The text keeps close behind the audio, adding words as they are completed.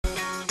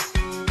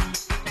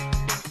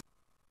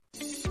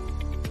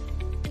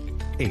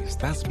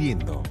Estás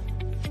viendo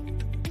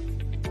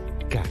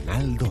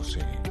Canal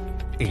 12,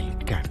 el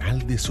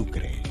canal de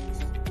Sucre.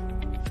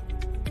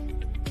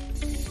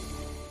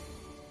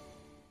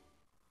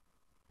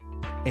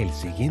 El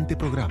siguiente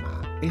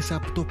programa es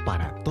apto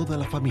para toda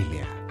la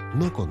familia.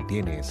 No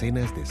contiene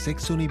escenas de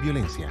sexo ni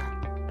violencia.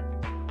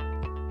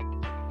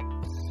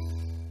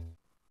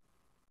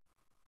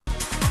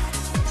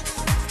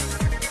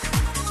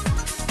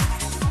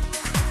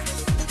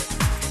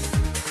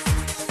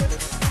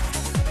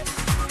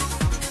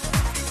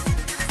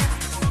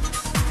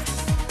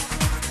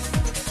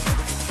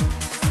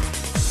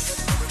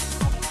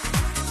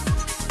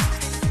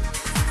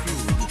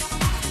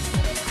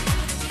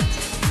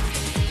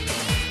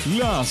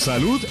 La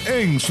salud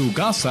en su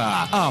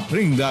casa.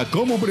 Aprenda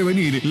cómo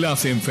prevenir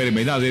las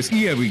enfermedades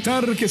y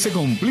evitar que se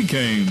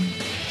compliquen.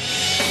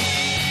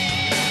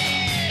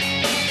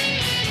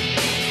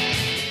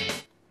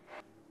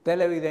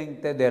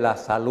 Televidentes de la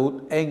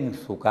salud en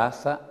su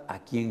casa,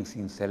 aquí en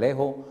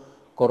Sincelejo,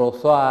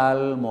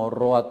 Corozal,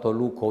 Morroa,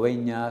 Toluco,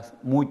 Beñas,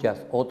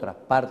 muchas otras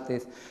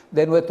partes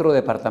de nuestro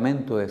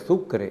departamento de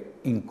Sucre,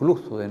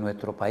 incluso de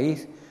nuestro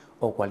país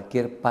o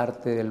cualquier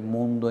parte del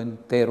mundo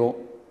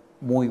entero.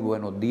 Muy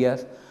buenos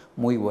días,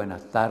 muy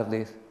buenas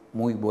tardes,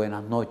 muy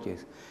buenas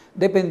noches,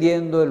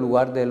 dependiendo del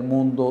lugar del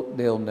mundo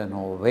de donde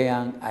nos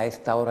vean a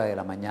esta hora de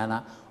la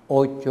mañana,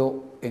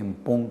 8 en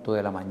punto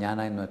de la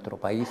mañana en nuestro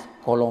país,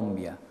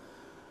 Colombia.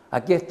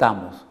 Aquí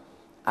estamos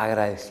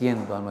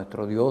agradeciendo a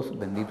nuestro Dios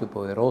bendito y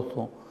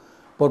poderoso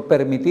por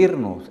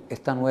permitirnos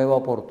esta nueva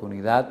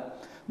oportunidad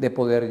de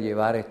poder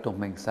llevar estos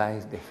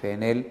mensajes de fe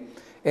en Él,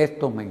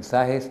 estos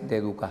mensajes de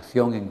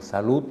educación en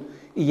salud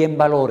y en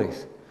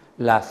valores.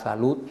 La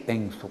salud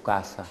en su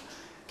casa.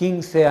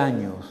 15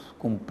 años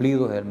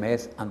cumplidos el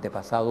mes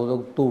antepasado de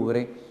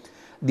octubre,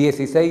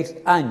 16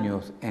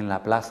 años en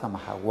la Plaza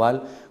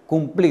Majagual,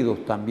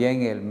 cumplidos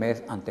también el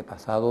mes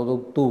antepasado de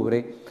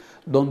octubre,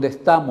 donde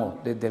estamos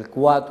desde el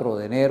 4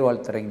 de enero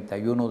al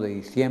 31 de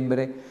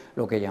diciembre,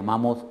 lo que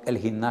llamamos el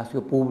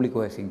Gimnasio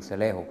Público de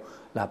Sincelejo,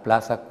 la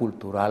Plaza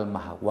Cultural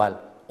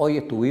Majagual. Hoy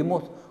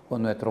estuvimos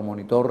con nuestro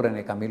monitor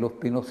René Camilo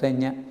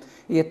Espinoseña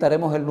y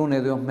estaremos el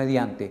lunes Dios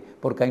mediante,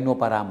 porque ahí no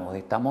paramos,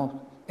 estamos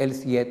el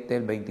 7,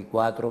 el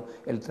 24,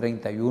 el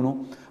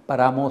 31,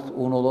 paramos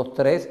 1, 2,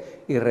 3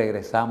 y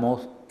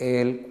regresamos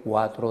el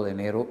 4 de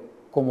enero,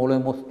 como lo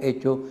hemos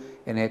hecho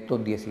en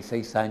estos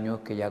 16 años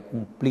que ya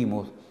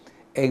cumplimos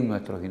en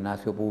nuestro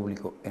gimnasio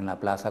público, en la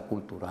Plaza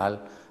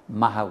Cultural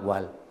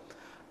Majagual.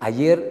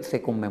 Ayer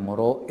se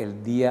conmemoró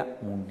el Día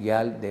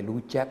Mundial de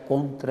Lucha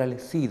contra el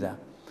SIDA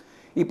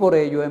y por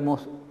ello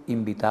hemos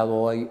invitado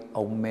hoy a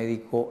un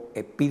médico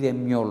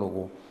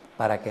epidemiólogo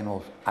para que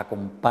nos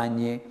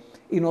acompañe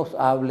y nos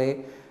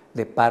hable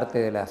de parte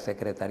de la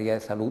Secretaría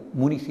de Salud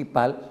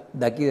Municipal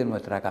de aquí de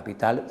nuestra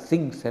capital,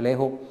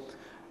 Sincelejo.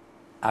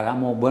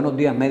 Hagamos buenos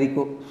días,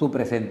 médico, su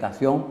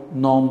presentación,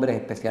 nombres,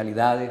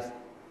 especialidades.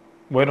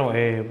 Bueno,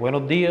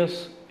 buenos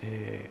días.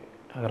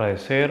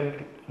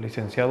 Agradecer al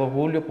licenciado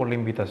Julio por la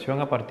invitación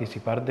a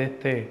participar de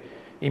este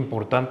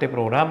importante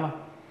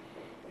programa.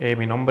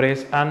 Mi nombre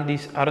es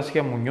Andis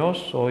Arcia Muñoz,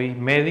 soy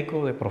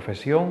médico de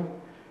profesión,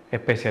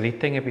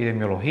 especialista en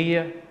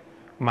epidemiología,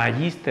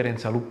 magíster en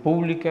salud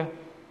pública,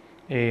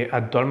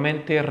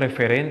 actualmente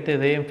referente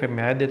de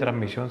enfermedades de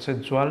transmisión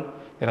sexual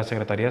de la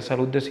Secretaría de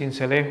Salud de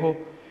Sincelejo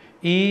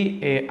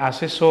y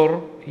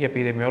asesor y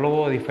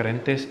epidemiólogo de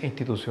diferentes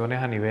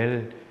instituciones a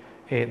nivel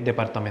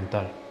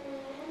departamental.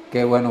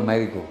 Qué bueno,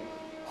 médico.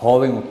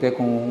 Joven, usted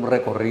con un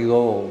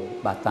recorrido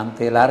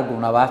bastante largo,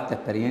 una vasta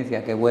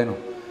experiencia, qué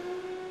bueno.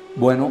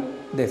 Bueno,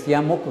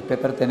 decíamos que usted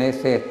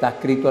está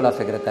adscrito a la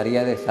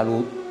Secretaría de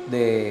Salud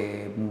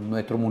de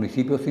nuestro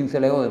municipio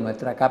Sincelejo, de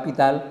nuestra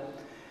capital.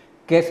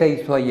 ¿Qué se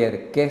hizo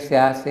ayer? ¿Qué se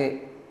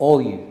hace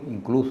hoy,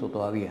 incluso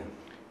todavía?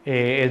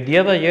 El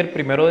día de ayer,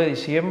 1 de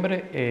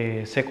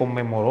diciembre, se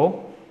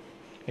conmemoró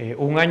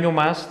un año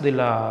más de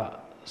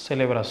la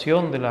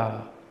celebración, de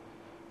la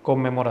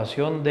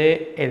conmemoración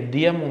del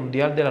Día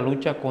Mundial de la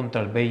Lucha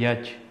contra el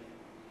VIH.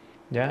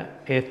 ¿Ya?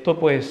 Esto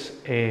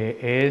pues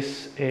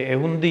es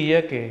un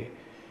día que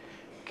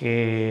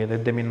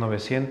desde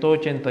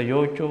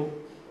 1988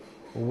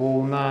 hubo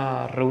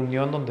una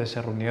reunión donde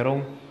se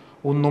reunieron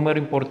un número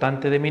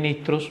importante de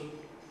ministros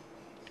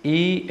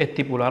y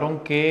estipularon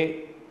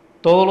que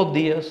todos los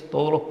días,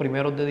 todos los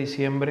 1 de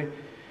diciembre,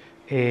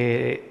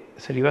 se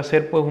le iba a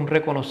hacer pues un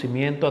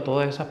reconocimiento a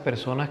todas esas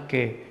personas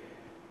que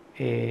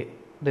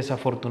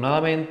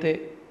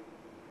desafortunadamente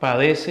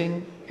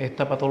padecen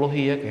esta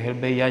patología que es el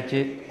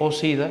VIH o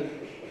SIDA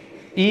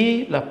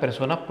y las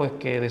personas pues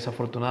que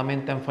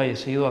desafortunadamente han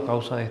fallecido a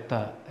causa de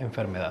esta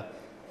enfermedad.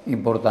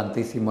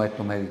 Importantísimo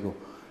esto, médico.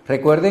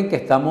 Recuerden que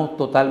estamos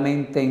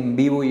totalmente en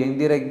vivo y en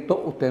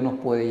directo. Usted nos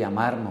puede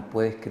llamar, nos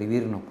puede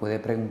escribir, nos puede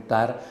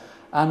preguntar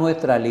a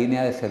nuestra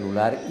línea de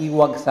celular y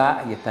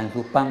WhatsApp, y está en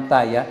sus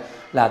pantallas,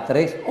 la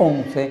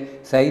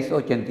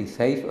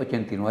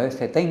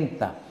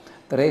 311-686-8970.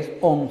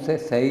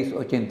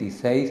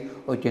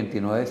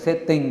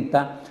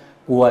 311-686-8970.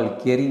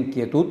 Cualquier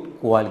inquietud,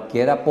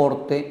 cualquier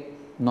aporte,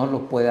 nos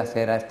los puede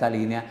hacer a esta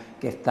línea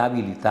que está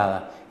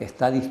habilitada,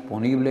 está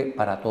disponible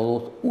para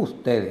todos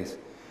ustedes.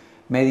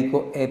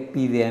 Médico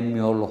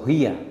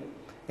epidemiología,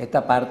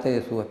 esta parte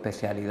de su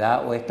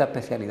especialidad o esta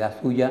especialidad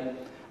suya,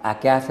 ¿a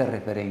qué hace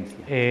referencia?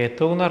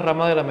 Esto es una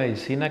rama de la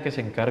medicina que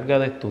se encarga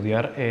de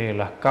estudiar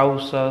las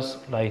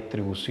causas, la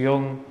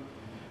distribución,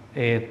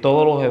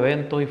 todos los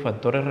eventos y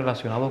factores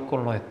relacionados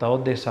con los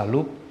estados de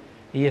salud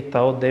y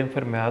estados de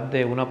enfermedad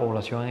de una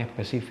población en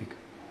específica.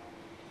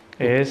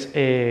 Es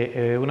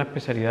una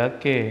especialidad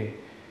que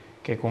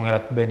con el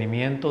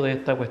advenimiento de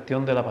esta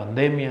cuestión de la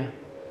pandemia,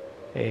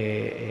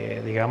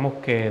 digamos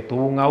que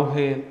tuvo un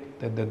auge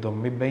desde el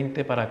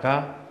 2020 para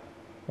acá,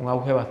 un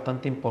auge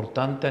bastante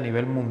importante a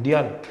nivel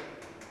mundial.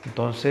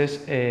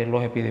 Entonces,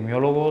 los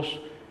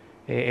epidemiólogos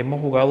hemos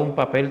jugado un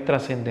papel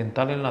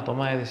trascendental en la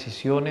toma de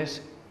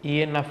decisiones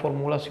y en la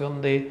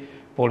formulación de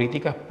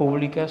políticas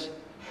públicas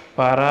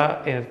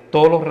para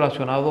todo lo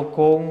relacionado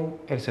con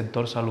el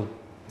sector salud.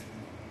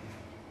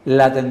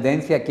 La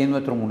tendencia aquí en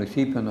nuestro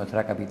municipio, en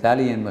nuestra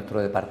capital y en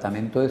nuestro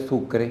departamento de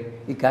Sucre,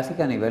 y casi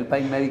que a nivel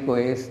país médico,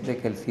 es de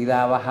que el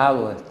SIDA ha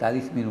bajado, está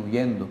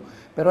disminuyendo.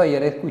 Pero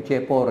ayer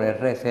escuché por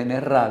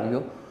RCN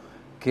Radio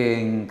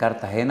que en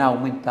Cartagena ha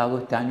aumentado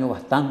este año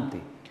bastante.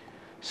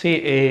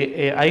 Sí,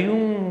 hay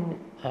un,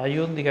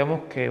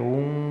 digamos que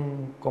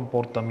un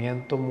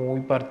comportamiento muy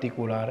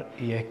particular,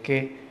 y es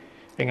que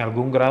en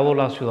algún grado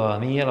la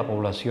ciudadanía, la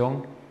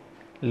población,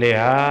 le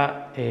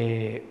ha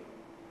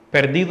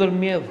perdido el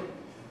miedo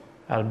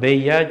al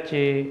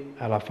VIH,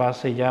 a la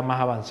fase ya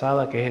más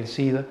avanzada que es el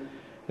SIDA,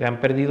 le han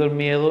perdido el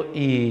miedo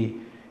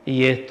y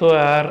esto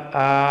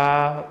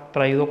ha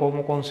traído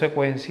como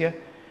consecuencia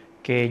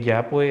que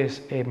ya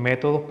pues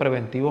métodos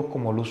preventivos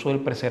como el uso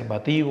del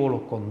preservativo,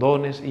 los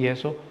condones y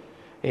eso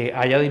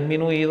haya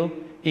disminuido,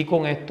 y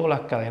con esto las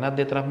cadenas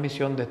de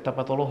transmisión de esta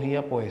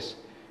patología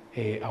pues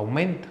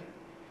aumentan.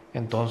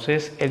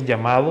 Entonces el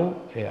llamado,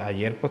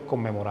 ayer pues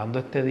conmemorando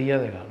este día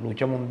de la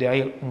lucha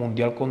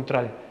mundial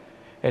contra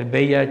el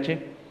VIH,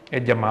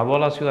 el llamado a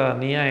la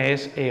ciudadanía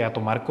es a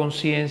tomar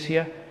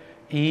conciencia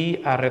y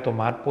a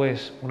retomar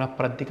pues unas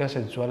prácticas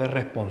sexuales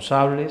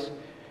responsables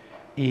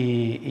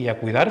y a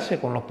cuidarse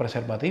con los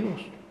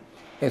preservativos.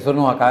 Eso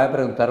nos acaba de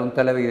preguntar un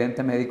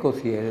televidente médico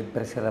si el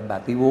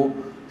preservativo,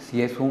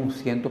 si es un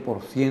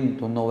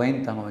 100%, un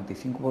 90,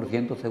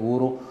 95%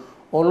 seguro,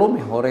 o lo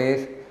mejor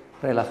es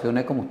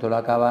relaciones, como usted lo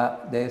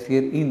acaba de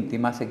decir,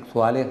 íntimas,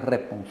 sexuales,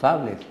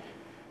 responsables.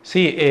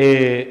 Sí,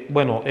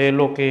 bueno,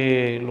 lo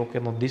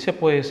que nos dice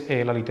pues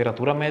la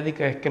literatura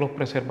médica es que los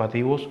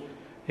preservativos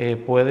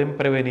pueden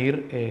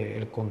prevenir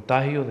el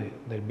contagio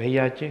del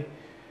VIH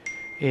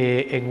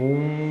en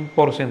un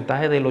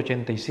porcentaje del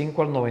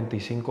 85 al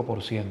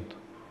 95%.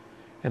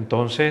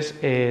 Entonces,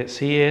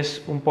 sí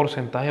es un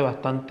porcentaje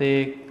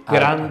bastante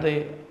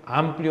grande,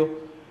 amplio,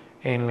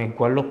 en el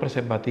cual los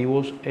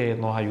preservativos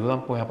nos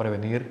ayudan pues a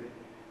prevenir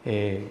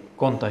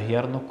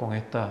contagiarnos con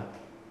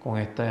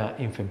esta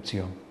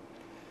infección.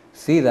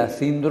 SIDA,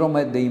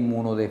 síndrome de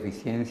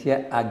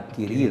inmunodeficiencia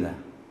adquirida.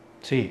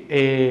 Sí,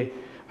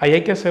 ahí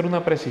hay que hacer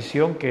una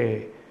precisión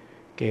que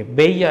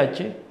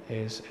VIH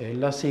es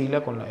la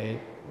sigla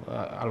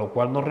a lo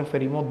cual nos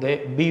referimos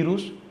de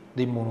virus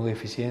de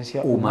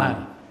inmunodeficiencia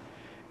humana.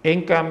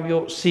 En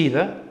cambio,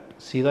 SIDA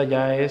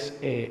ya es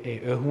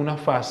una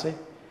fase,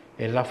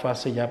 es la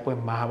fase ya pues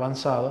más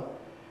avanzada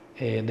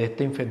de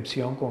esta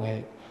infección con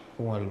el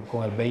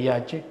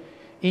VIH,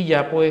 y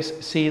ya pues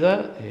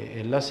SIDA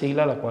es la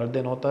sigla la cual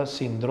denota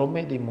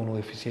síndrome de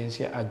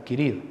inmunodeficiencia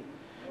adquirida.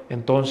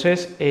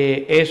 Entonces,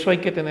 eso hay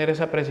que tener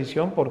esa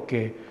precisión,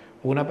 porque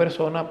una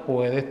persona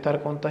puede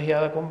estar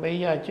contagiada con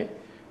VIH,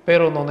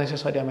 pero no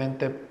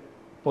necesariamente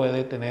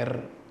puede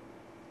tener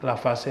la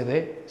fase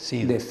de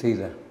SIDA. De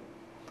SIDA.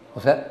 O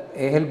sea,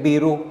 es el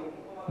virus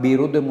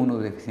de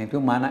inmunodeficiencia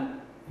humana.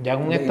 Ya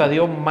en un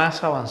estadio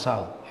más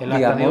avanzado.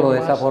 Digámoslo de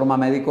esa forma,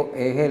 médico,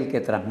 es el que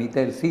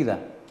transmite el SIDA.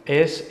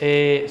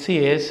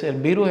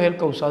 El virus es el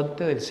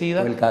causante del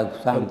SIDA. El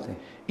causante.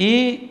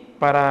 Y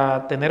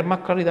para tener más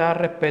claridad al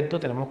respecto,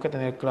 tenemos que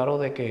tener claro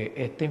de que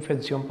esta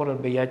infección por el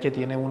VIH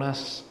tiene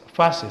unas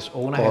fases o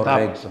unas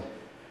etapas.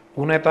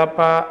 Una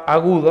etapa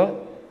aguda,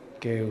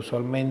 que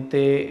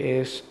usualmente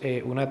es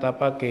una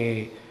etapa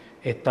que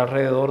está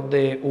alrededor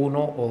de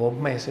 1 o 2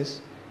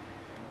 meses.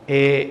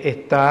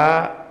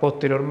 Está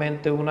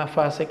posteriormente una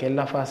fase que es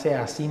la fase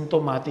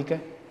asintomática,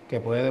 que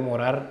puede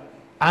demorar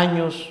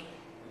años.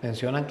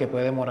 Mencionan que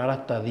puede demorar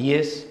hasta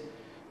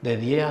de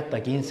 10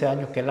 hasta 15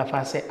 años, que es la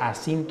fase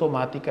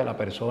asintomática. La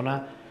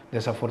persona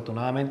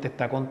desafortunadamente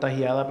está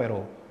contagiada,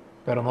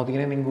 pero no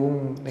tiene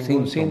ningún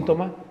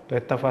síntoma.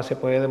 Entonces esta fase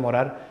puede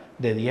demorar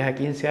de 10 a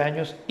 15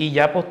 años, y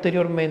ya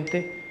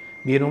posteriormente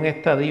viene un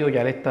estadio,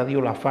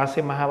 la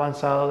fase más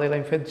avanzada de la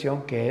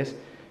infección, que es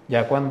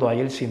ya cuando hay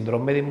el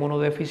síndrome de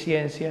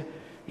inmunodeficiencia,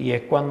 y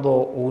es cuando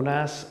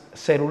unas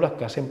células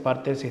que hacen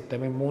parte del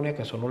sistema inmune,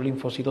 que son los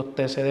linfocitos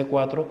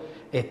TCD4,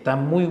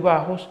 están muy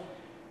bajos,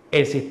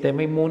 el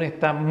sistema inmune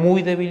está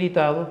muy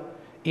debilitado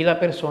y la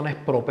persona es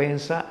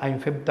propensa a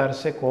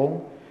infectarse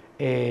con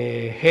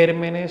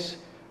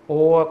gérmenes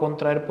o a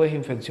contraer pues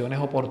infecciones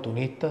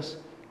oportunistas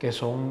que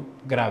son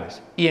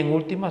graves. Y en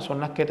última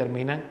son las que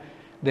terminan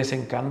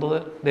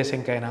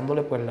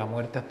desencadenándole pues la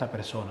muerte a esta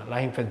persona,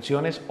 las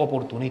infecciones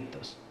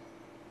oportunistas.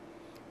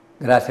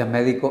 Gracias,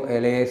 médico.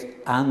 Él es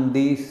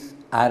Andis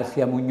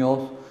Arcia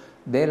Muñoz,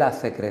 de la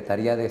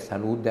Secretaría de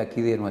Salud de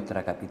aquí de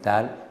nuestra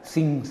capital,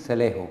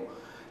 Sincelejo.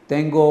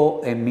 Tengo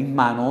en mis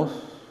manos,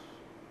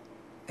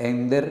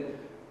 Ender,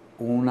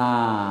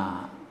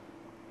 una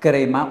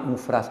crema, un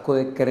frasco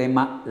de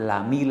crema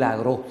La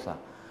Milagrosa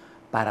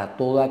para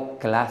toda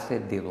clase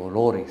de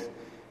dolores,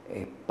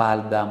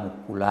 espalda,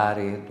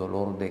 musculares,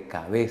 dolor de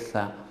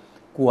cabeza,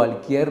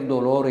 cualquier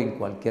dolor en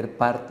cualquier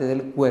parte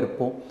del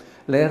cuerpo.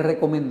 Les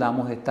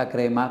recomendamos esta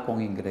crema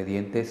con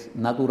ingredientes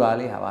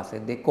naturales a base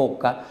de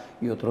coca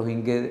y otros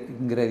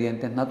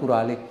ingredientes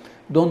naturales,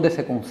 donde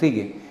se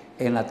consigue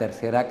en la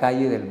tercera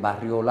calle del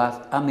barrio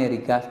Las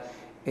Américas.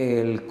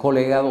 El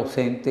colega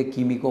docente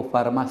químico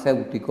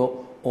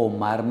farmacéutico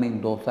Omar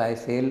Mendoza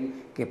es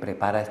el que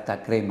prepara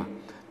esta crema.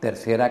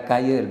 Tercera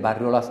calle del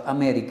barrio Las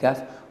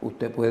Américas,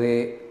 usted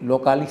puede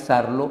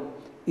localizarlo,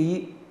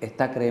 y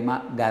esta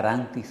crema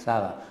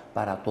garantizada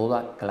para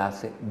toda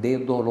clase de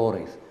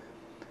dolores.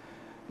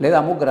 Le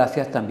damos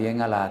gracias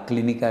también a la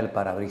Clínica del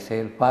Parabrisas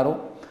del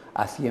Faro,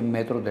 a 100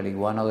 metros del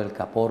Iguana del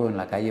Caporo, en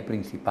la calle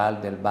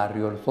principal del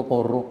barrio El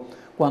Socorro.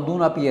 Cuando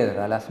una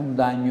piedra le hace un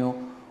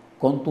daño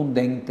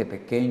contundente,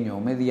 pequeño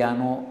o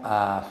mediano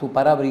a su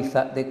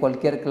parabrisas de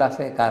cualquier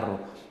clase de carro,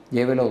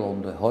 llévelo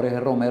donde Jorge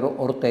Romero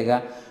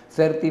Ortega,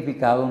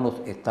 certificado en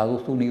los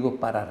Estados Unidos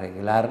para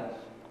arreglar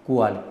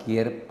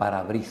cualquier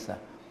parabrisas.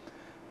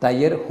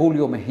 Taller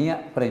Julio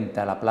Mejía, frente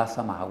a la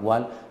Plaza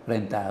Majagual,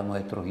 frente a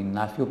nuestro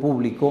gimnasio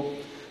público.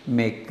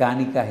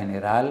 Mecánica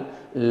general,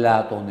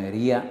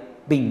 latonería,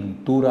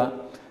 pintura,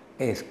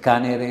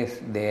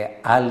 escáneres de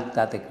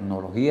alta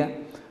tecnología,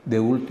 de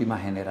última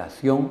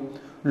generación,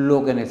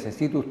 lo que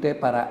necesite usted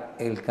para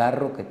el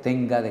carro que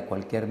tenga de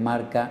cualquier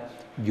marca,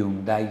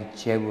 Hyundai,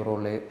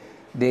 Chevrolet,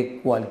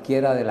 de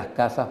cualquiera de las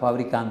casas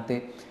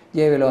fabricantes,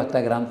 llévelo a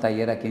este gran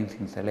taller aquí en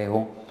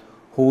Sincelejo.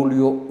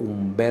 Julio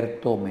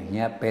Humberto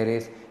Mejía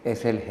Pérez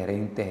es el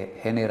gerente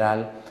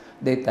general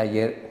de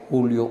Taller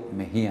Julio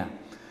Mejía.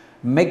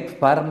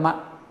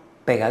 Mecfarma,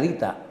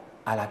 pegadita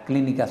a la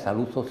Clínica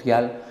Salud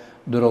Social,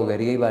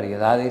 droguería y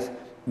variedades,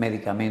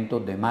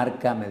 medicamentos de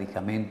marca,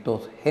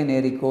 medicamentos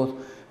genéricos.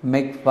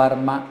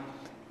 Mecfarma,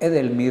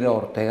 Edelmira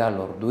Ortega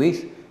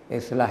Lorduiz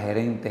es la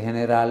gerente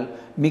general.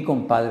 Mi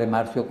compadre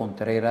Marcio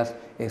Contreras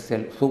es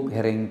el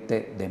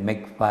subgerente de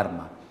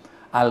Mecfarma.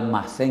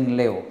 Almacén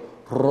Leo,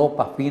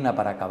 ropa fina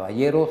para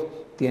caballeros,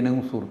 tiene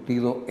un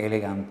surtido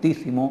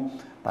elegantísimo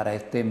para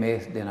este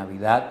mes de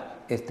Navidad,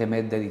 este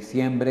mes de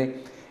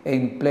diciembre.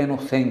 En pleno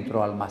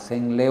centro,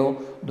 Almacén Leo,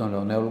 don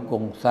Leonel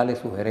González,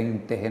 su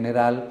gerente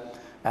general,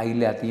 ahí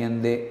le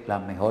atiende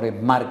las mejores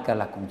marcas,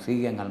 las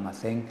consigue en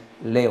Almacén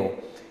Leo.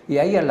 Y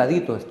ahí al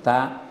ladito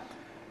está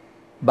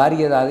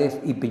Variedades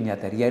y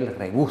Piñatería El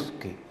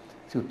Rebusque.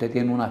 Si usted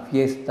tiene una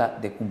fiesta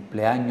de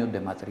cumpleaños, de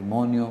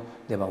matrimonio,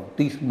 de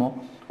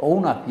bautismo o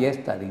una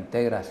fiesta de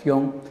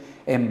integración,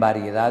 en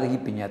Variedades y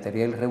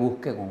Piñatería El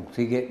Rebusque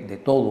consigue de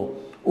todo.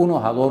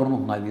 Unos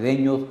adornos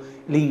navideños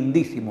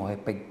lindísimos,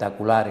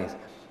 espectaculares.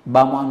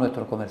 Vamos a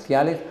nuestros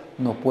comerciales,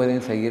 nos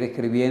pueden seguir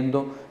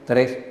escribiendo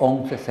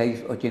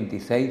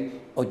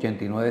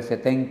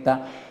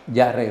 311-686-8970.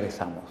 Ya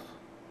regresamos.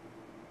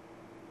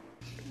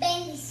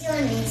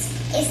 Bendiciones,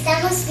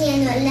 estamos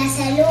viendo la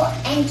salud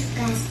en tu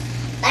casa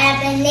para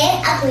aprender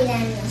a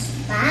cuidarnos.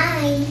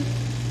 Bye.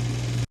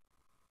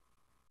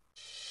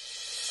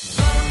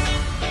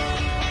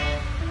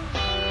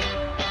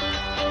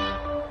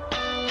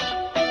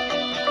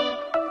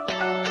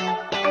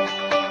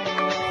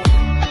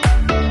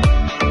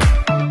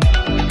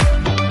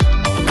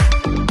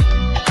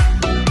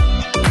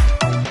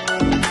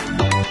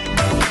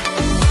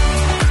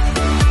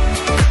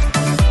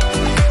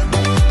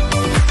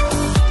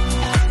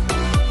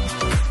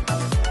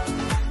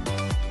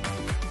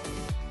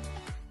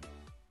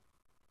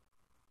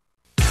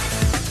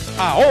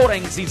 Ahora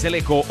en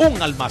Sincelejo,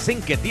 un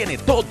almacén que tiene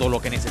todo lo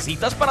que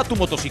necesitas para tu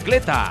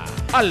motocicleta.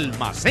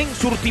 Almacén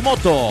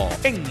Surtimoto,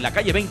 en la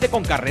calle 20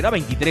 con carrera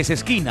 23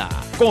 esquina,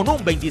 con un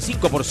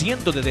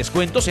 25% de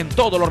descuentos en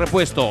todos los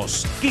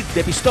repuestos. Kit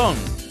de pistón,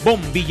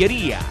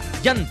 bombillería,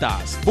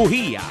 llantas,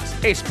 bujías,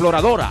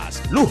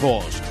 exploradoras,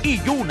 lujos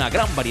y una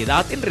gran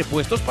variedad en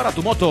repuestos para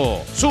tu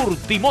moto.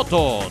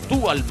 Surtimoto,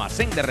 tu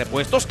almacén de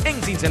repuestos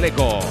en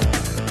Sincelejo.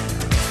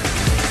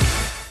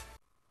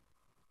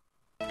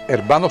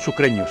 Hermanos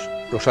sucreños,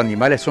 los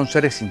animales son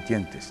seres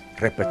sintientes.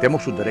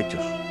 Respetemos sus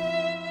derechos.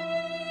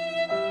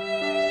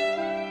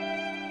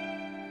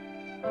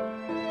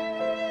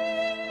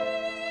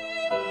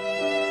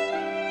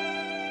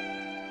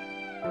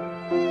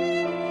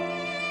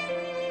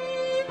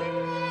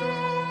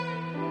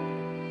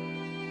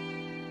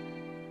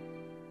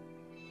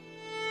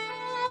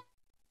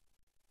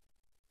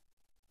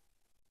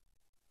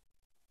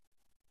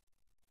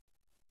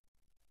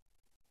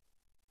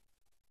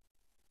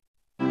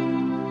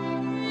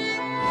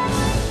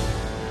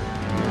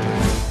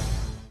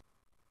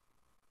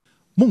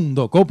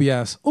 Mundo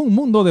Copias, un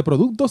mundo de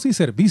productos y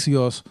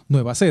servicios.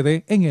 Nueva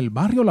sede en el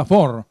barrio La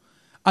Fort.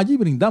 Allí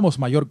brindamos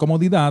mayor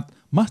comodidad,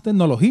 más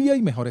tecnología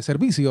y mejores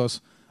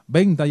servicios.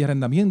 Venta y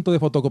arrendamiento de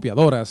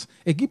fotocopiadoras,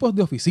 equipos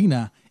de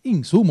oficina,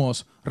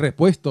 insumos,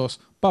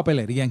 repuestos,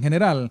 papelería en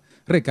general,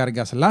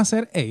 recargas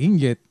láser e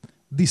inkjet,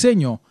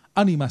 diseño,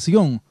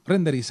 animación,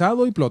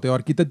 renderizado y ploteo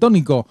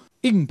arquitectónico,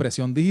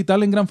 impresión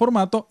digital en gran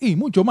formato y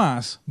mucho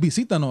más.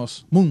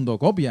 Visítanos, Mundo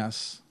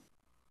Copias.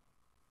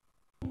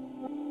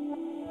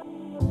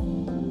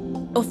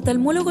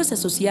 Oftalmólogos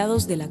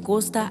Asociados de la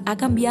Costa ha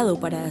cambiado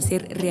para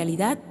hacer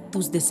realidad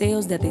tus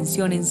deseos de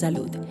atención en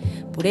salud.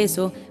 Por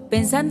eso,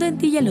 pensando en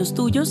ti y en los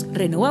tuyos,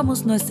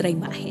 renovamos nuestra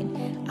imagen.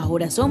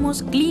 Ahora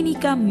somos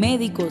Clínica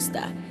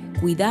Medicosta.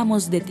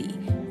 Cuidamos de ti.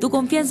 Tu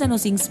confianza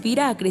nos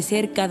inspira a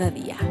crecer cada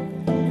día.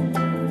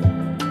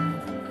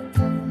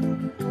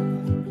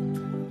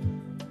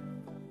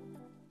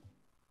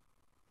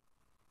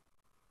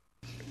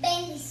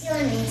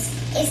 Bendiciones.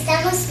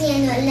 Estamos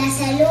viendo la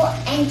salud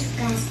en tu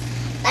casa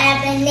para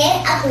aprender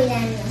a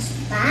cuidarnos.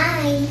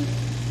 Bye.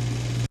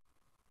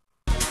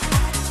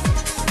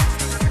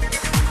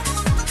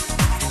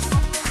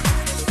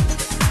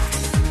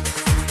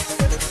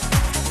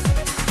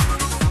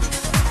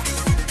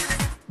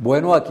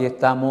 Bueno, aquí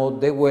estamos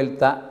de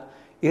vuelta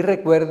y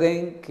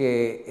recuerden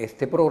que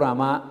este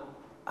programa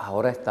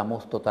ahora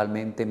estamos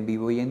totalmente en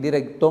vivo y en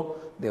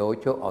directo de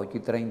 8 a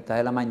 8:30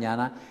 de la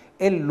mañana.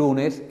 El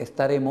lunes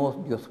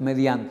estaremos, Dios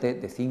mediante,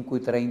 de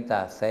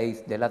 5:30 a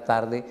 6 de la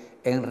tarde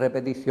en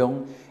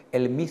repetición.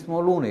 El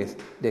mismo lunes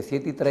de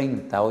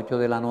 7:30 a 8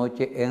 de la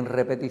noche en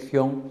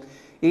repetición.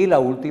 Y la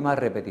última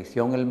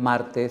repetición el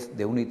martes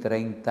de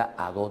 1:30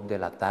 a 2 de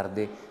la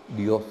tarde,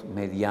 Dios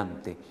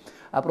mediante.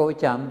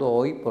 Aprovechando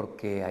hoy,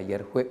 porque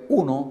ayer fue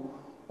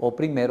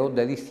 1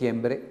 de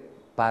diciembre,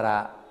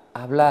 para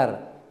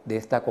hablar de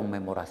esta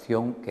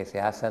conmemoración que se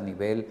hace a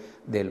nivel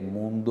del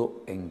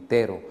mundo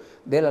entero,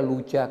 de la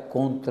lucha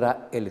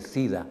contra el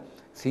SIDA,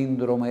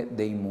 síndrome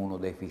de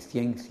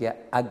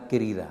inmunodeficiencia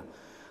adquirida.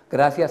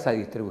 Gracias a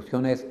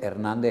Distribuciones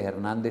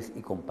Hernández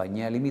y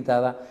Compañía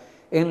Limitada,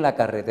 en la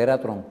carretera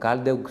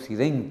troncal de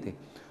Occidente,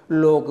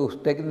 lo que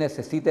usted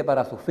necesite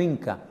para su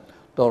finca,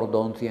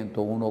 Tordón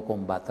 101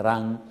 con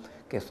Batrán,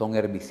 que son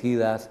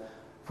herbicidas,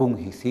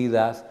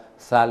 fungicidas,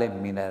 sales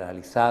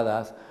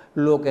mineralizadas,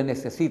 lo que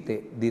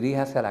necesite,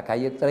 diríjase a la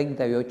calle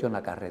 38 en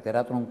la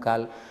carretera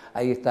troncal.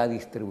 Ahí está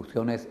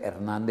Distribuciones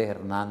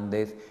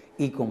Hernández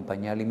y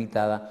Compañía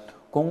Limitada,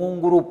 con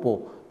un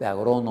grupo de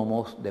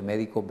agrónomos, de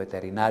médicos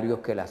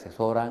veterinarios que le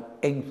asesoran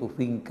en su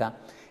finca,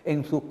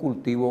 en su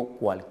cultivo,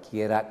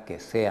 cualquiera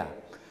que sea.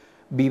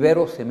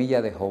 Vivero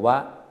Semilla de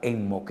Jehová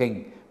en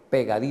Moquén,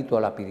 pegadito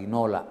a la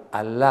Pirinola,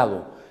 al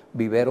lado.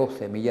 Vivero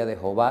Semilla de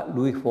Jehová,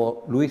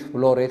 Luis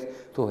Flores,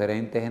 su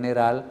gerente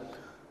general.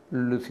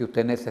 Si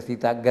usted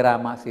necesita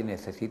grama, si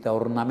necesita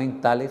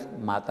ornamentales,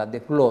 matas de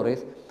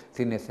flores,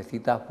 si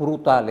necesita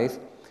frutales,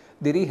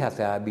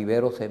 diríjase a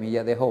Vivero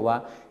Semilla de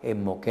Jehová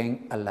en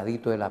Moquén, al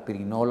ladito de la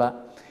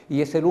Pirinola,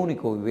 y es el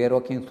único vivero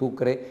aquí en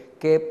Sucre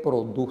que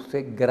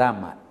produce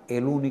grama,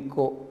 el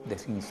único de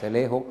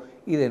Sincelejo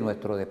y de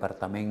nuestro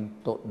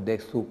departamento de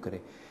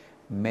Sucre.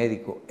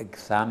 Médicos,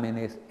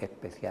 exámenes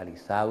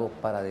especializados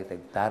para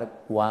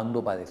detectar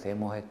cuándo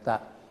padecemos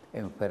esta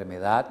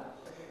enfermedad,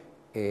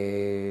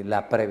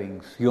 la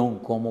prevención,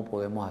 cómo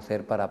podemos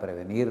hacer para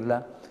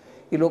prevenirla,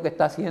 y lo que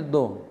está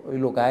haciendo y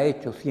lo que ha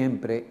hecho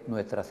siempre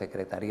nuestra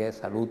Secretaría de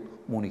Salud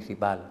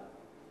Municipal.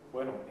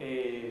 Bueno,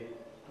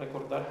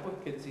 recordar pues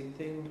que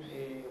existen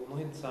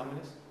unos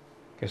exámenes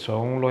que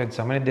son los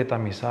exámenes de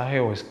tamizaje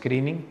o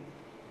screening.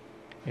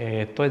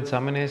 Estos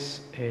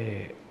exámenes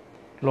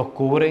los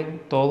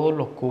cubren todos,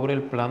 los cubre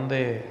el plan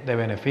de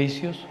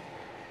beneficios.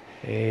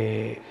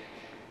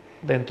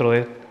 Dentro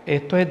de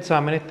estos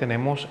exámenes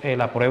tenemos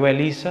la prueba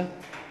ELISA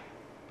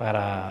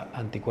para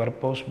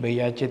anticuerpos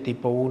VIH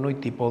tipo 1 y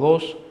tipo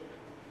 2.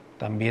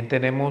 También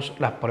tenemos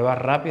las pruebas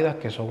rápidas,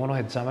 que son unos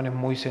exámenes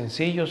muy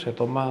sencillos. Se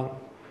toman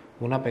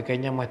una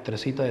pequeña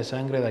muestrecita de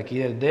sangre de aquí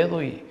del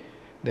dedo y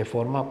de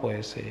forma,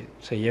 pues,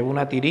 se lleva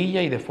una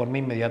tirilla y de forma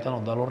inmediata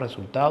nos da los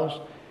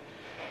resultados.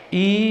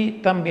 Y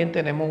también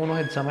tenemos unos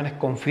exámenes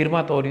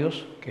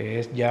confirmatorios, que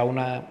es ya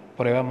una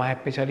prueba más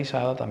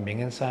especializada también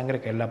en sangre,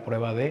 que es la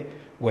prueba de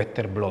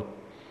Western Blot.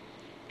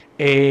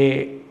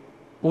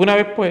 Una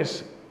vez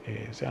pues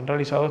se han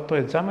realizado estos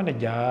exámenes,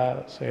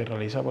 ya se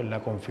realiza pues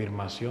la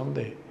confirmación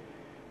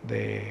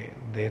de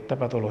esta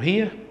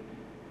patología.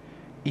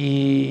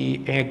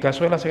 Y en el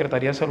caso de la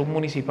Secretaría de Salud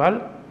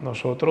Municipal,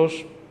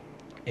 nosotros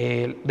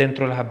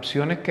dentro de las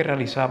acciones que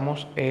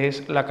realizamos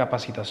es la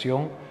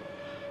capacitación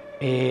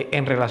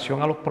en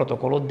relación a los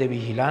protocolos de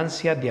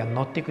vigilancia,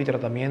 diagnóstico y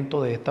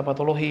tratamiento de esta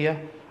patología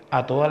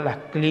a todas las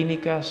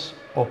clínicas,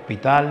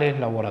 hospitales,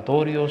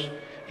 laboratorios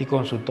y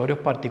consultorios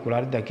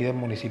particulares de aquí del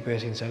municipio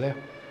de Sincelejo.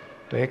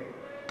 Entonces,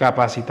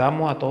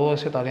 capacitamos a todo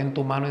ese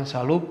talento humano en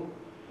salud.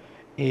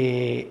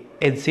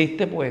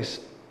 Existe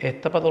pues,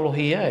 esta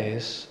patología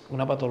es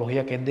una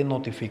patología que es de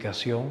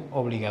notificación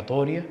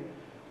obligatoria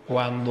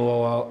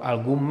Cuando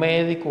algún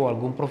médico o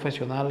algún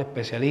profesional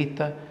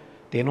especialista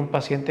tiene un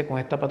paciente con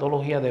esta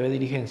patología, debe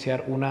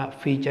diligenciar una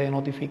ficha de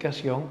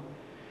notificación.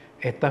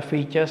 Estas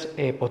fichas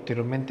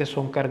posteriormente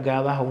son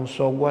cargadas a un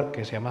software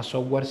que se llama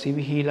software Si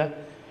Vigila,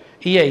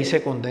 y ahí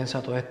se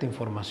condensa toda esta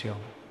información.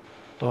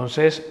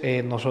 Entonces,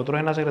 nosotros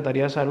en la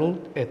Secretaría de Salud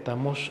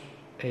estamos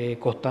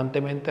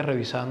constantemente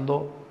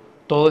revisando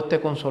todo este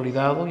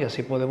consolidado, y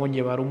así podemos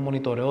llevar un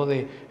monitoreo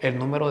del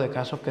número de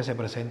casos que se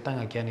presentan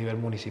aquí a nivel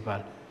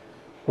municipal.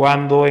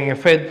 Cuando en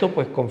efecto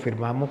pues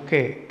confirmamos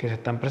que se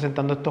están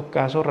presentando estos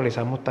casos,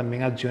 realizamos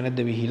también acciones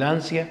de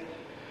vigilancia,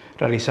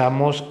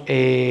 realizamos,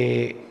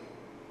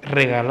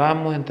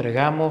 regalamos,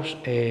 entregamos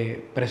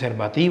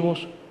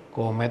preservativos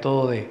como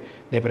método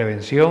de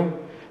prevención.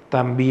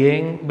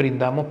 También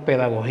brindamos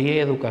pedagogía y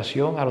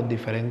educación a los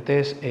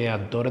diferentes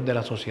actores de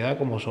la sociedad,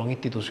 como son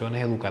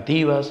instituciones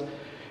educativas.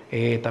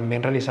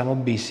 También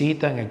realizamos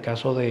visitas en el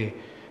caso de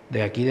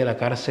aquí de la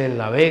cárcel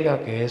La Vega,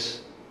 que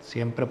es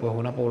siempre pues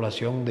una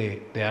población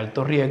de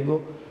alto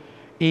riesgo,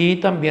 y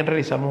también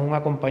realizamos un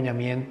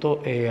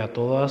acompañamiento a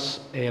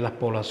todas las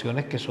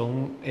poblaciones que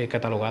son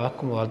catalogadas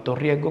como de alto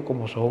riesgo,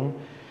 como son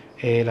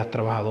las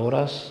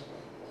trabajadoras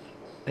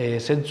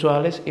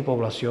sexuales y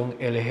población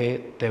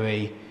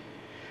LGTBI.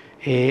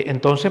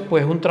 Entonces,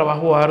 pues es un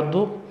trabajo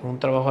arduo, un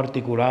trabajo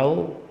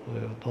articulado,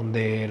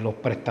 donde los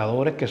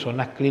prestadores, que son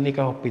las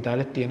clínicas,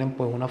 hospitales, tienen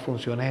pues unas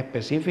funciones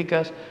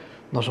específicas.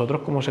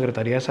 Nosotros como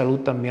Secretaría de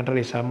Salud también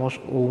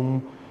realizamos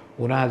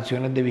unas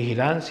acciones de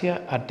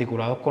vigilancia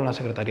articulados con la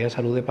Secretaría de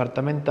Salud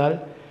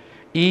Departamental,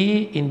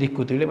 y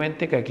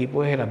indiscutiblemente que aquí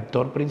pues el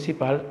actor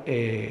principal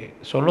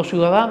son los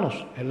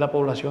ciudadanos, es la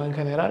población en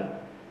general,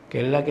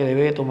 que es la que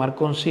debe tomar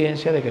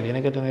conciencia de que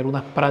tiene que tener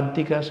unas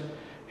prácticas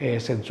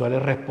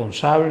sexuales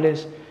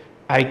responsables.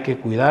 Hay que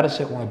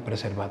cuidarse con el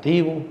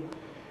preservativo,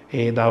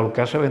 dado el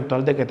caso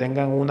eventual de que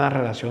tengan una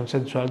relación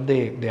sexual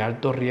de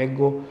alto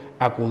riesgo,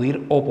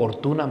 acudir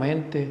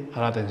oportunamente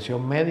a la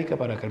atención médica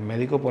para que el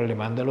médico pues le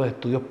mande los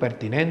estudios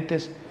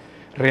pertinentes,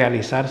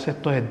 realizarse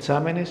estos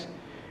exámenes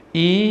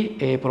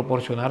y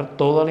proporcionar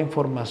toda la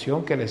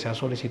información que les sea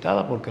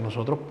solicitada, porque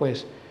nosotros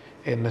pues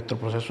en nuestro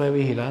proceso de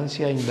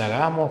vigilancia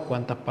indagamos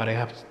cuántas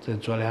parejas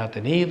sexuales ha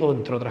tenido,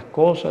 entre otras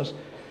cosas,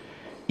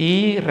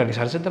 y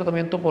realizarse el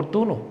tratamiento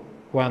oportuno.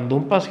 Cuando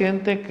un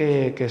paciente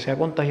que se ha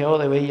contagiado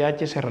de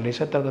VIH se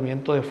realiza el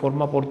tratamiento de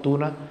forma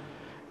oportuna,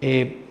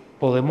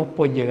 podemos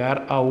pues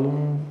llegar a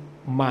un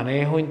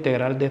manejo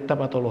integral de esta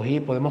patología y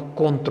podemos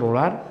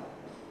controlar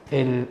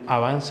el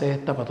avance de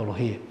esta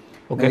patología.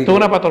 Porque Médico, esto es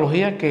una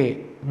patología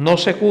que no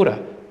se cura,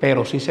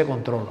 pero sí se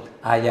controla.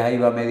 Allá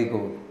iba,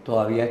 médico,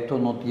 todavía esto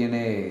no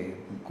tiene,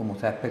 como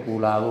se ha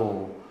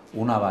especulado,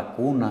 una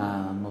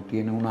vacuna, no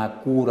tiene una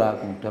cura,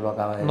 como usted lo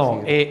acaba de decir.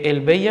 No,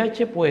 el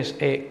VIH pues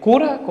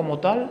cura como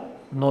tal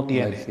no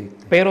tiene,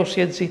 pero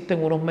sí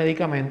existen unos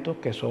medicamentos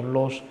que son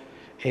los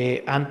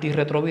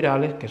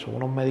antirretrovirales, que son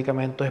unos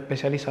medicamentos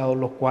especializados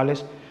los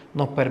cuales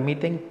nos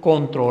permiten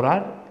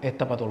controlar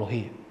esta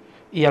patología.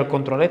 Y al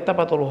controlar esta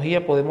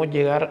patología podemos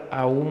llegar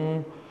a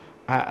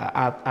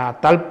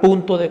tal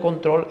punto de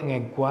control en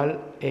el cual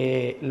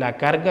la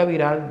carga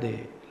viral,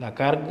 la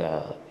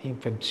carga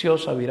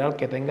infecciosa viral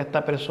que tenga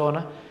esta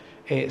persona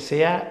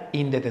sea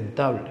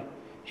indetectable.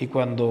 Y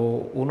cuando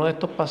uno de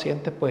estos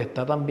pacientes pues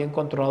está tan bien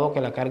controlado que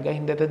la carga es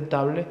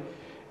indetectable,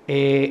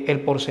 el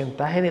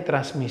porcentaje de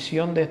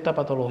transmisión de esta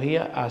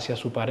patología hacia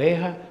su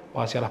pareja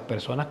o hacia las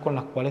personas con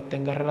las cuales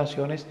tenga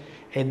relaciones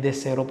es de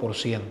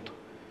 0%.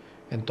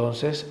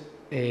 Entonces,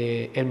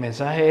 el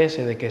mensaje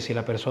ese de que si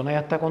la persona ya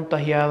está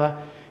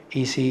contagiada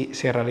y si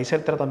se realiza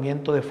el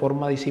tratamiento de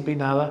forma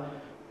disciplinada,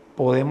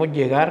 podemos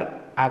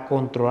llegar a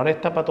controlar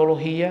esta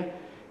patología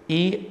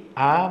y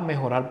a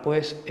mejorar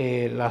pues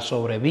la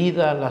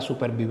sobrevida, la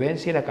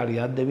supervivencia y la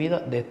calidad de vida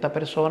de esta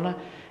persona,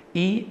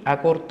 y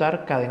a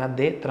cortar cadenas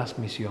de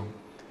transmisión.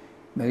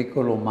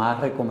 Médico, lo más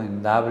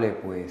recomendable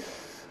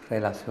pues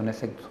relaciones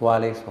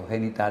sexuales o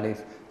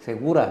genitales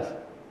seguras.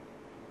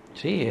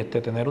 Sí,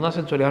 tener una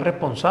sexualidad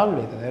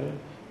responsable.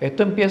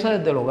 Esto empieza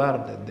desde el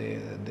hogar,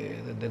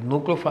 desde el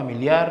núcleo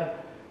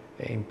familiar,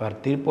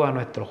 impartir pues a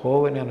nuestros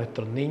jóvenes, a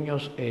nuestros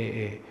niños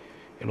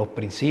los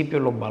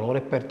principios, los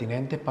valores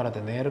pertinentes para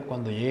tener,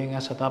 cuando lleguen a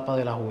esa etapa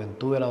de la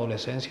juventud, de la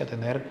adolescencia,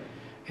 tener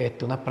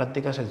unas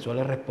prácticas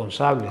sexuales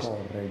responsables.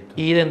 Correcto.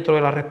 Y dentro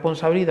de la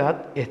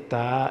responsabilidad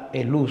está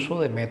el uso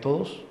de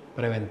métodos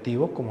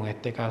preventivos, como en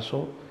este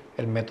caso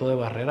el método de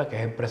barrera, que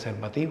es el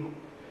preservativo.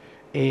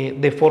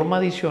 De forma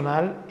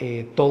adicional,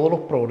 todos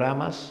los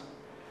programas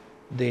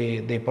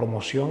de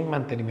promoción y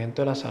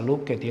mantenimiento de la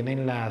salud que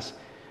tienen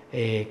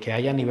que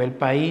hay a nivel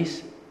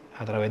país,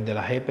 a través de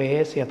la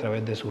GPS y a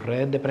través de sus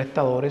redes de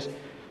prestadores,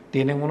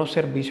 tienen unos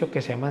servicios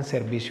que se llaman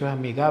servicios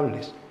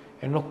amigables,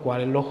 en los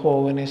cuales los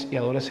jóvenes y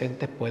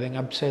adolescentes pueden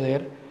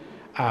acceder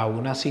a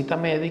una cita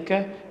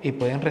médica y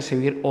pueden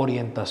recibir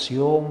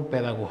orientación,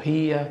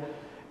 pedagogía,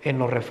 en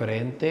lo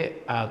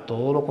referente a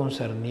todo lo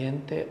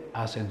concerniente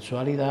a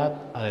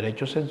sensualidad, a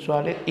derechos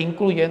sexuales,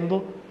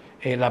 incluyendo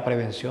la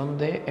prevención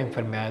de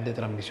enfermedades de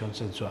transmisión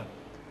sexual.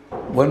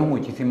 Bueno,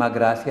 muchísimas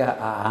gracias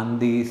a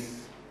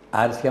Andis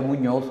Arcia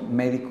Muñoz,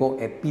 médico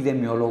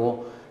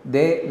epidemiólogo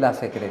de la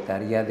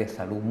Secretaría de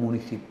Salud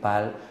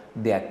Municipal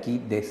de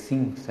aquí de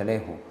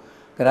Sincelejo.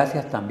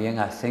 Gracias también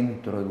al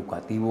Centro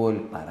Educativo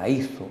El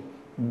Paraíso,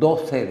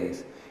 2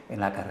 sedes en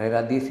la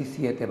carrera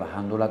 17,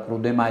 bajando la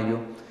Cruz de Mayo,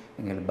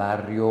 en el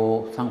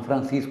barrio San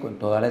Francisco, en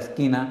toda la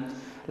esquina,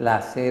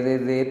 la sede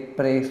de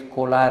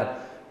preescolar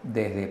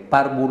desde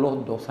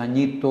párvulos, 2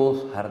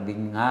 añitos,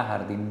 jardín A,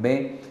 jardín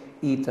B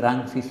y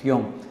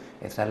transición.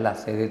 Esa es la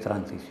sede de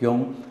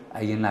transición,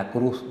 ahí en la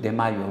Cruz de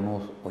Mayo,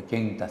 unos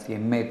 80,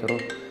 100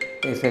 metros,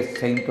 es el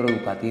Centro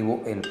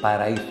Educativo El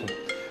Paraíso.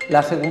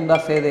 La segunda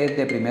sede es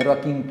de primero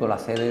a quinto, la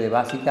sede de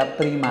básica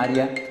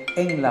primaria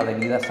en la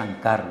avenida San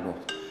Carlos.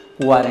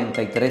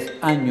 43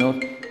 años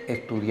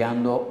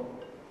estudiando,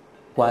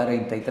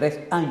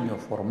 43 años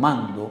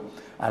formando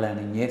a la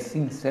niñez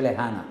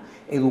cincelejana,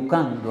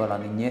 educando a la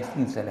niñez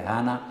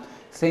cincelejana.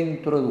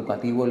 Centro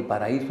Educativo El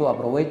Paraíso,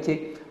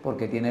 aproveche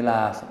porque tiene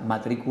las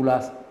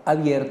matrículas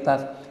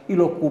abiertas y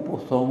los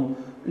cupos son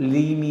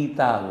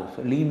limitados,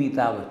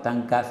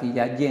 están casi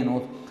ya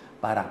llenos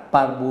para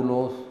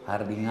párvulos,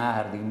 jardín A,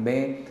 jardín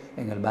B,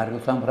 en el barrio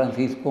San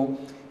Francisco,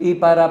 y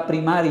para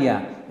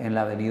primaria en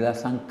la avenida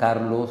San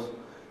Carlos,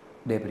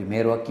 de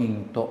primero a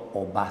quinto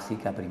o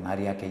básica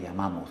primaria que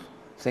llamamos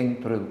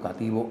Centro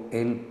Educativo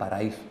El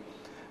Paraíso.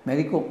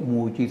 Médico,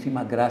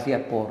 muchísimas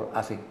gracias por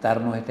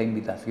aceptarnos esta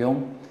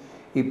invitación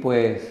y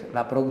pues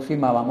la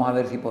próxima vamos a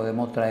ver si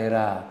podemos traer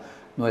a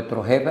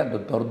nuestro jefe, el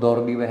doctor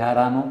Dorby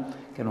Bejarano,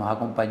 que nos ha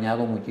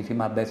acompañado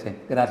muchísimas veces.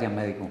 Gracias,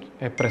 médico.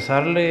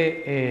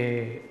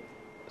 Expresarle,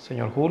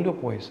 señor Julio,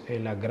 pues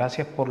las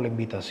gracias por la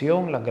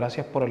invitación, las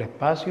gracias por el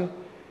espacio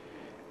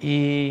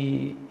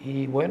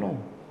y bueno,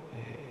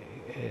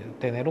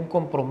 tener un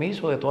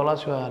compromiso de toda la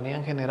ciudadanía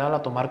en general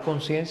a tomar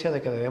conciencia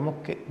de que debemos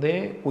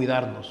de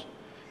cuidarnos.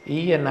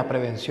 Y en la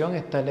prevención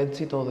está el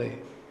éxito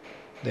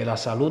de la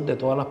salud de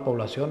todas las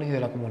poblaciones y de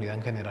la comunidad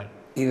en general.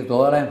 Y de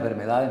todas las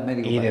enfermedades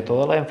médicas. Y de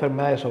todas las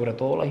enfermedades, sobre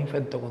todo las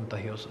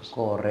infectocontagiosas.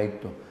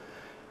 Correcto.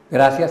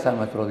 Gracias a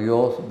nuestro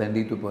Dios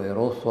bendito y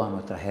poderoso, a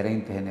nuestra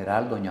gerente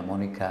general, doña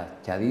Mónica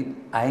Chadid,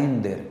 a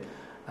Ender,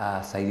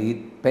 a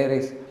Saidit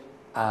Pérez,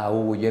 a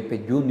Hugo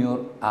Yepe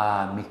Jr.,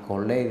 a mis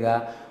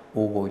colegas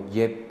Hugo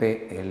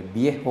Yepe el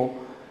Viejo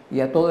y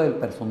a todo el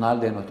personal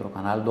de nuestro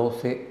Canal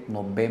 12.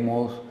 Nos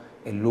vemos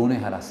el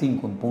lunes a las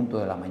 5 en punto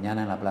de la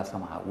mañana en la Plaza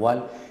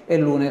Majagual,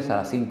 el lunes a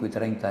las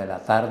 5:30 de la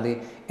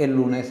tarde, el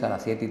lunes a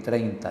las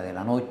 7:30 de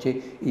la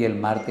noche y el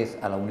martes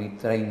a las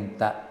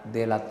 1:30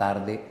 de la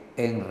tarde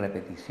en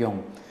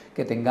repetición.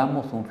 Que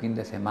tengamos un fin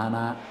de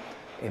semana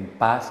en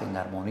paz, en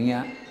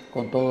armonía,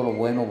 con todo lo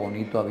bueno,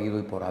 bonito, habido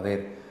y por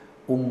haber.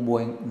 Un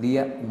buen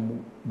día,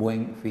 un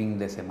buen fin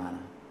de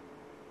semana.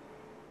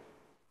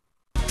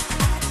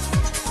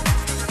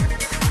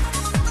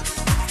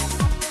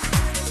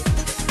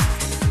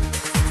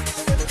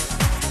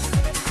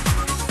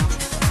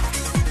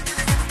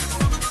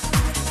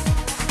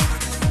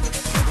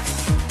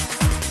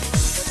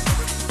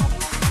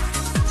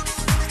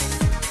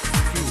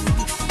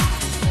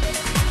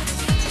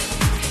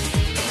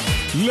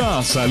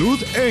 La salud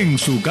en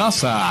su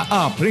casa.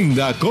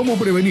 Aprenda cómo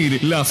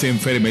prevenir las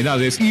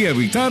enfermedades y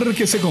evitar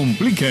que se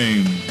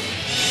compliquen.